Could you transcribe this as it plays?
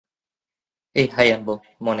Hey, hi, Anubhav.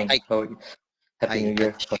 Morning. Hi, How are you? Happy hi, New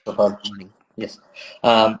Year, Raj. first of all. Morning. Yes.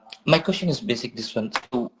 My question is basic. This one.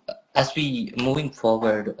 So, as we moving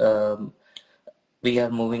forward, we are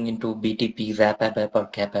moving into BTP, RAP app or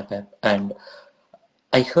CAP app, and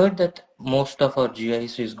I heard that most of our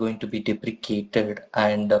GIS is going to be deprecated,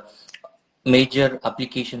 and major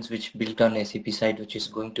applications which built on SAP side, which is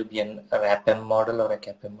going to be an RAPM model or a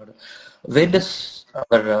CAPM model. Where Mhm. does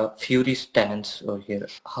our Fury stands over here?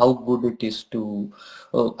 How good it is to,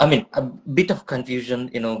 I mean, a bit of confusion,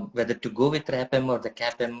 whether to go with RAPM or the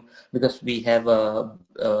CAPM, because we have a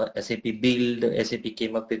SAP build, SAP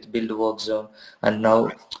came up with build work zone, and now,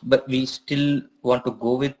 but we still want to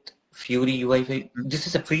go with Fury UI5. This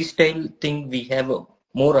is a freestyle thing. We have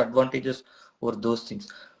more advantages over those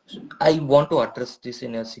things. So I want to address this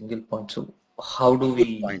in a single point. So how do Good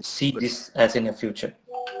we point. see Good. this as in a future?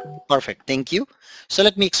 Perfect. Thank you. So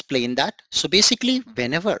let me explain that. So basically,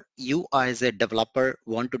 whenever you as a developer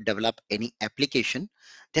want to develop any application,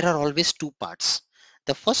 there are always two parts.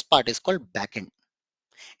 The first part is called backend,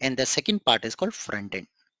 and the second part is called front end.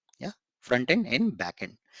 Yeah, front end and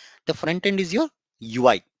backend. The front end is your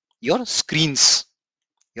UI, your screens,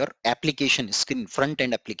 your application screen, front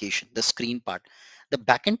end application, the screen part. The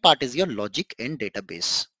backend part is your logic and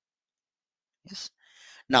database. Yes.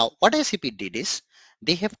 Now, what SAP did is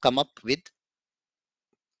they have come up with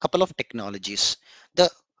a couple of technologies. The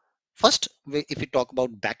first, if we talk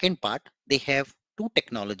about backend part, they have two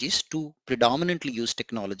technologies, two predominantly used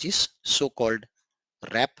technologies, so-called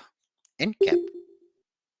RAP and CAP.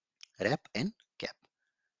 RAP and CAP,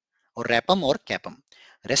 or RAPM or CAPM,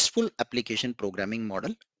 RESTful Application Programming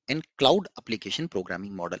Model and Cloud Application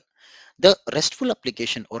Programming Model. The RESTful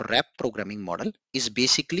application or RAP programming model is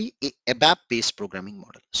basically a ABAP based programming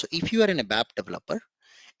model. So if you are an ABAP developer,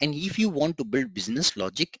 and if you want to build business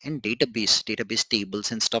logic and database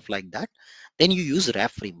tables and stuff like that, then you use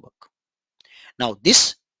RAP framework. Now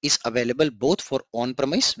this is available both for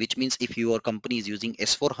on-premise, which means if your company is using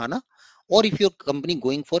S4 HANA, or if your company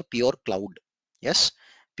going for pure cloud, yes,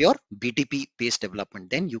 pure BTP based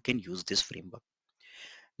development, then you can use this framework.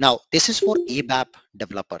 Now this is for ABAP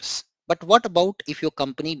developers. But what about if your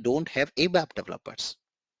company don't have ABAP developers?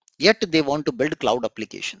 Yet they want to build cloud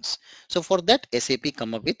applications. So for that, SAP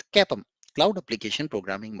come up with CAPM, Cloud Application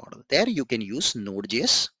Programming Model. There you can use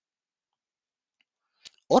Node.js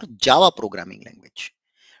or Java programming language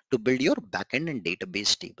to build your backend and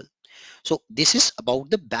database table. So this is about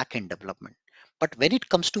the backend development. But when it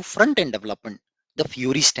comes to front end development, the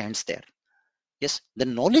Fiori stands there. Yes, the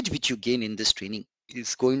knowledge which you gain in this training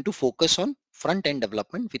is going to focus on front end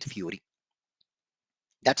development with Fiori.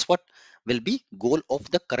 That's what will be goal of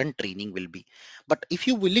the current training will be. But if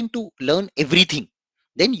you're willing to learn everything,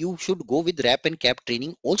 then you should go with RAP and CAP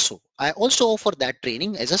training also. I also offer that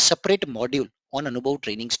training as a separate module on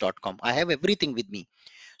anubhavtrainings.com. I have everything with me.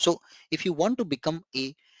 So if you want to become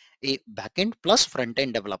a backend plus front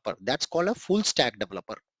end developer, that's called a full stack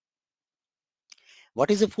developer.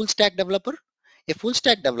 What is a full stack developer? A full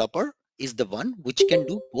stack developer is the one which can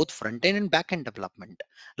do both front end and back end development.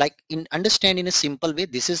 Like in understand in a simple way,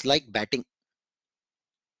 this is like batting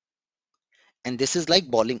and this is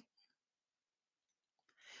like bowling.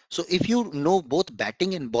 So if you know both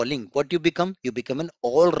batting and bowling, what you become? You become an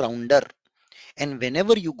all-rounder. And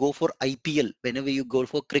whenever you go for IPL, whenever you go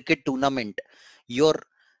for cricket tournament, your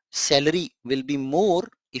salary will be more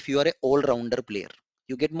if you are a all-rounder player.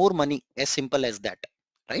 You get more money, as simple as that,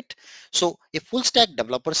 right? So a full stack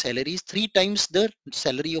developer salary is 3 times the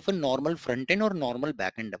salary of a normal front end or normal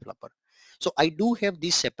back end developer. So I do have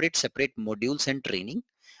these separate modules and training,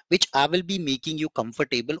 which I will be making you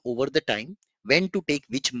comfortable over the time when to take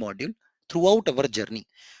which module throughout our journey.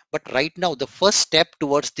 But right now, the first step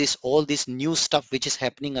towards this, all this new stuff which is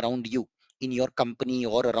happening around you in your company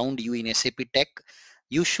or around you in SAP Tech,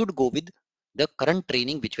 you should go with the current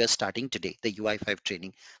training which we are starting today, the UI5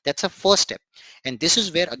 training. That's a first step. And this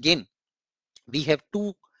is where again, we have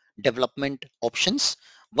two development options.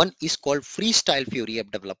 One is called Freestyle Fiori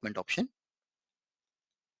app development option.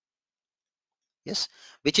 Yes,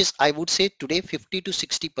 which is, I would say today 50 to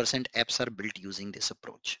 60% apps are built using this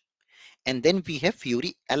approach. And then we have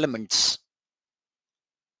Fiori elements.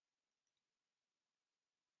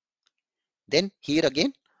 Then here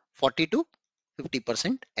again, 40 to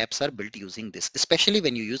 50% apps are built using this, especially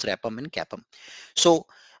when you use RAPM and CAPM. So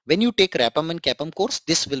when you take RAPM and CAPM course,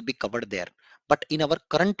 this will be covered there. But in our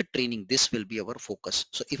current training, this will be our focus.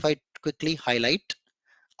 So if I quickly highlight,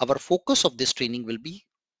 our focus of this training will be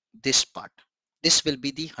this part. This will be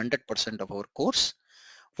the 100% of our course.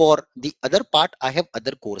 For the other part, I have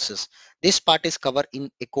other courses. This part is covered in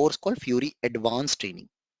a course called Fiori Advanced Training.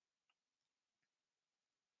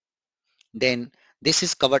 Then this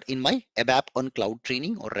is covered in my ABAP on cloud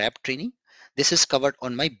training or RAP training. This is covered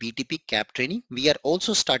on my BTP CAP training. We are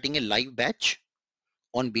also starting a live batch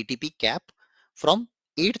on BTP CAP from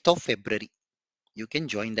 8th of February. You can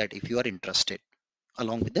join that if you are interested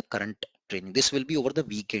along with the current training. This will be over the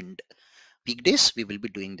weekdays we will be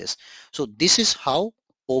doing this. So this is how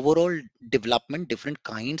overall development, different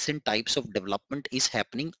kinds and types of development is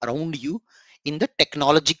happening around you in the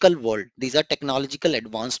technological world. These are technological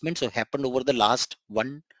advancements that happened over the last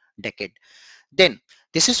 1 decade. Then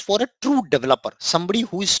this is for a true developer, somebody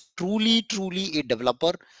who is truly a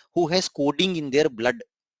developer, who has coding in their blood.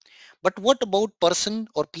 But what about person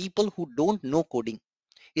or people who don't know coding?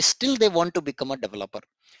 Still they want to become a developer.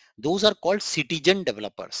 Those are called citizen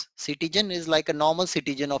developers. Citizen is like a normal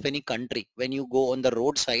citizen of any country. When you go on the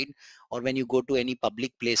roadside or when you go to any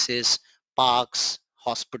public places, parks,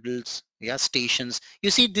 hospitals, yeah, stations, you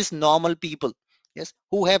see these normal people, yes,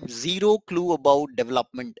 who have zero clue about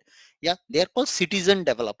development. Yeah, they are called citizen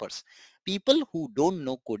developers. People who don't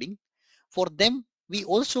know coding. For them, we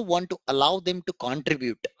also want to allow them to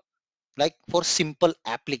contribute, like for simple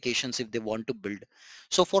applications if they want to build.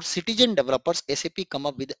 So for citizen developers, SAP come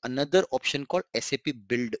up with another option called SAP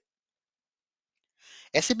Build.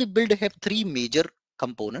 SAP Build have three major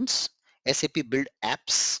components: SAP Build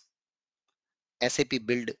Apps, SAP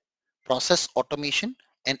Build Process Automation,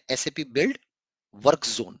 and SAP Build Work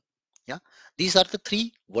Zone. Yeah, these are the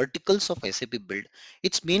three verticals of SAP Build.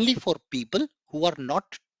 It's mainly for people who are not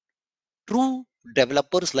true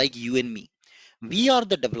developers like you and me. We are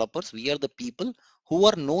the developers, we are the people who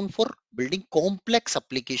are known for building complex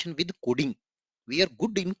application with coding. We are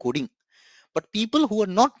good in coding. But people who are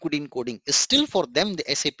not good in coding, still for them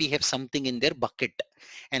the SAP have something in their bucket,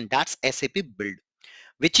 and that's SAP Build,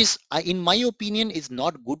 which is, in my opinion, is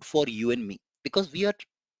not good for you and me, because we are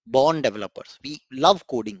born developers. We love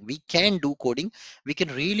coding. We can do coding. We can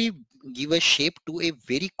really give a shape to a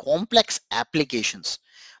very complex applications.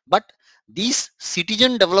 But these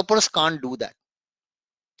citizen developers can't do that.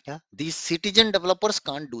 Yeah, these citizen developers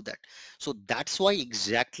can't do that. So that's why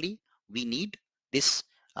exactly we need this,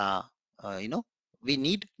 uh, you know, we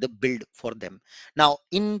need the build for them. Now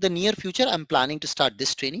in the near future, I'm planning to start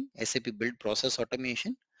this training, SAP Build Process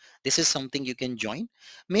Automation. This is something you can join.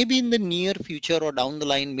 Maybe in the near future or down the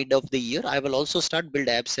line, mid of the year, I will also start build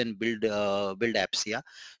apps and build apps. Yeah.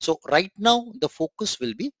 So right now the focus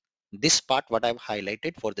will be this part what I've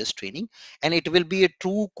highlighted for this training, and it will be a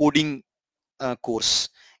true coding course.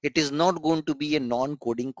 It is not going to be a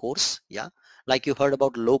non-coding course. Yeah, like you heard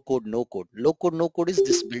about low code, no code. Low code, no code is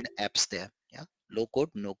this build apps there. Yeah, low code,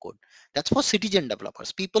 no code. That's for citizen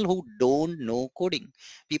developers, people who don't know coding,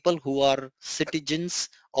 people who are citizens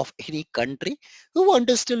of any country who want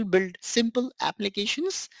to still build simple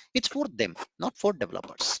applications. It's for them, not for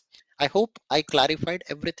developers. I hope I clarified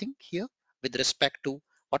everything here with respect to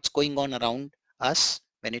what's going on around us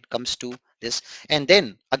when it comes to this. And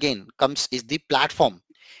then again comes is the platform,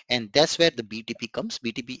 and that's where the BTP comes.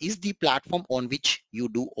 BTP is the platform on which you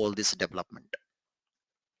do all this development.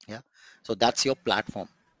 Yeah, so that's your platform.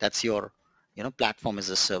 That's your, platform as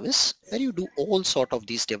a service where you do all sort of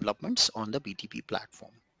these developments on the BTP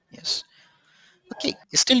platform. Yes. Okay,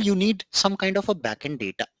 still you need some kind of a backend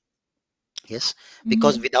data. Yes,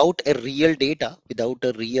 because Mm-hmm. without a real data, without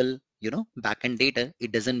a real, backend data,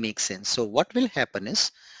 it doesn't make sense. So what will happen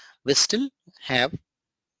is we still have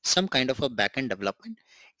some kind of a backend development.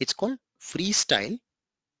 It's called freestyle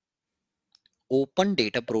open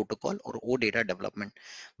data protocol or OData development,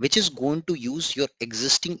 which is going to use your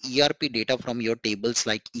existing ERP data from your tables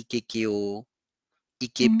like EKKO,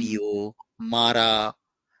 EKPO, Mara.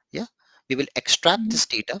 Yeah, we will extract Mm-hmm. this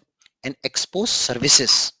data and expose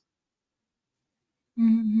services.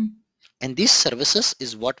 Mm-hmm. And these services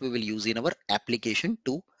is what we will use in our application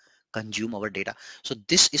to consume our data. So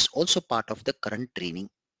this is also part of the current training.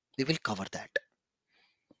 We will cover that.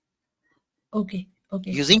 Okay.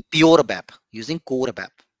 Okay. Using pure ABAP, using core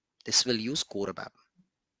ABAP. This will use core ABAP.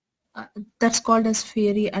 Uh, that's called as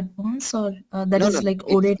Fiori Advance, or that No, no, is no. like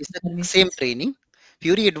It's, OData it's the same services. training.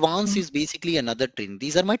 Fury Advance Mm. is basically another training.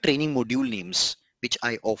 These are my training module names, which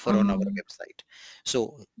I offer on our website.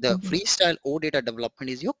 So the Okay. freestyle OData development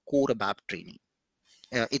is your core ABAP training.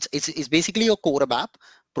 It's basically your core ABAP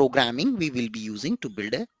programming we will be using to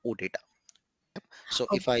build a OData. So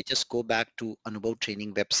if Okay. I just go back to Anubhav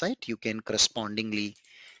Training website, you can correspondingly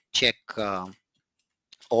check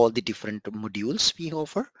all the different modules we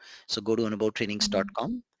offer. So go to Mm.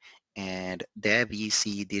 anubhavtrainings.com, and there we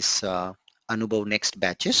see this Anubhav Next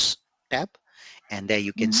Batches tab, and there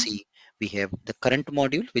you can Mm. see we have the current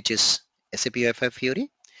module, which is SAP UI5 Fiori.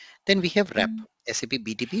 Then we have RAP, SAP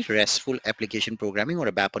BTP, RESTful Application Programming or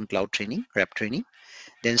ABAP on Cloud Training, RAP training.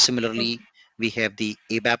 Then Okay. similarly, we have the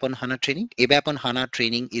ABAP on HANA training. ABAP on HANA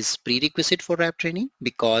training is prerequisite for RAP training,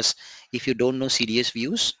 because if you don't know CDS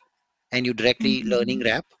views and you directly learning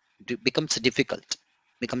RAP, it becomes difficult,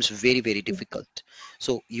 becomes very, very difficult.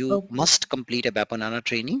 So you Okay. must complete ABAP on HANA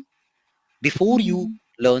training before you Mm-hmm.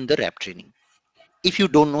 learn the RAP training. If you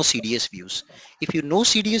don't know CDS views, if you know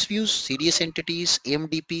CDS views, CDS entities,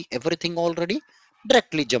 AMDP, everything already,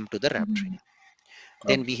 directly jump to the RAP Mm-hmm. training.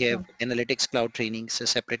 Then we Okay, have got it. analytics cloud trainings, a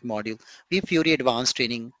separate module. We have Fiori advanced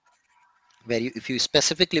training, where if you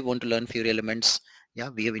specifically want to learn Fiori elements, yeah,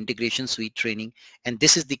 we have integration suite training, and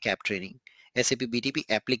this is the CAP training, SAP BTP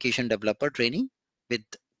application developer training with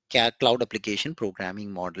cloud application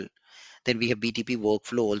programming model. Then we have BTP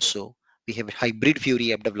workflow also. We have hybrid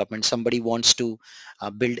Fiori app development. Somebody wants to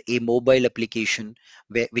build a mobile application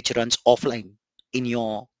which runs offline in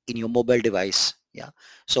your mobile device. Yeah.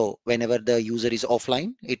 So whenever the user is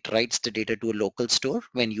offline, it writes the data to a local store.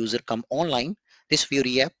 When user come online, this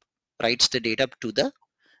Fiori app writes the data to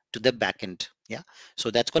the backend. Yeah.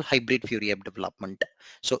 So that's called hybrid Fiori app development.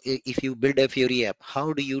 So if you build a Fiori app,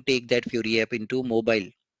 how do you take that Fiori app into mobile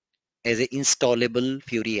as an installable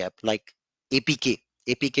Fiori app, like APK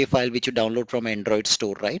file which you download from Android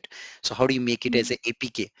store, right? So how do you make it as Mm-hmm. a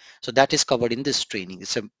APK? So that is covered in this training.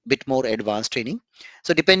 It's a bit more advanced training.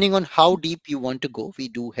 So depending on how deep you want to go, we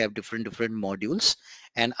do have different modules,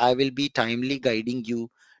 and I will be timely guiding you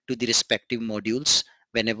to the respective modules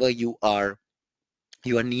whenever you are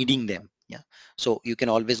needing them. Yeah. So you can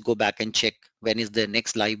always go back and check when is the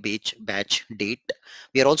next live batch date.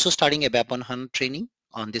 We are also starting a BAP on HANA training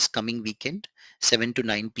on this coming weekend, 7 to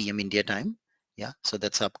 9 p.m. India time. Yeah. So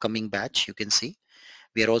that's upcoming batch. You can see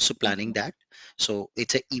we are also planning Okay. that. So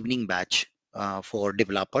it's an evening batch for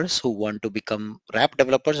developers who want to become RAP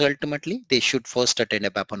developers. Ultimately, they should first attend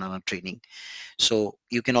a BAP on HANA training. So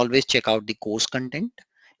you can always check out the course content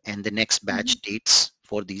and the next Mm-hmm. batch dates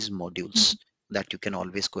for these modules, that you can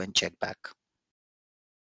always go and check back.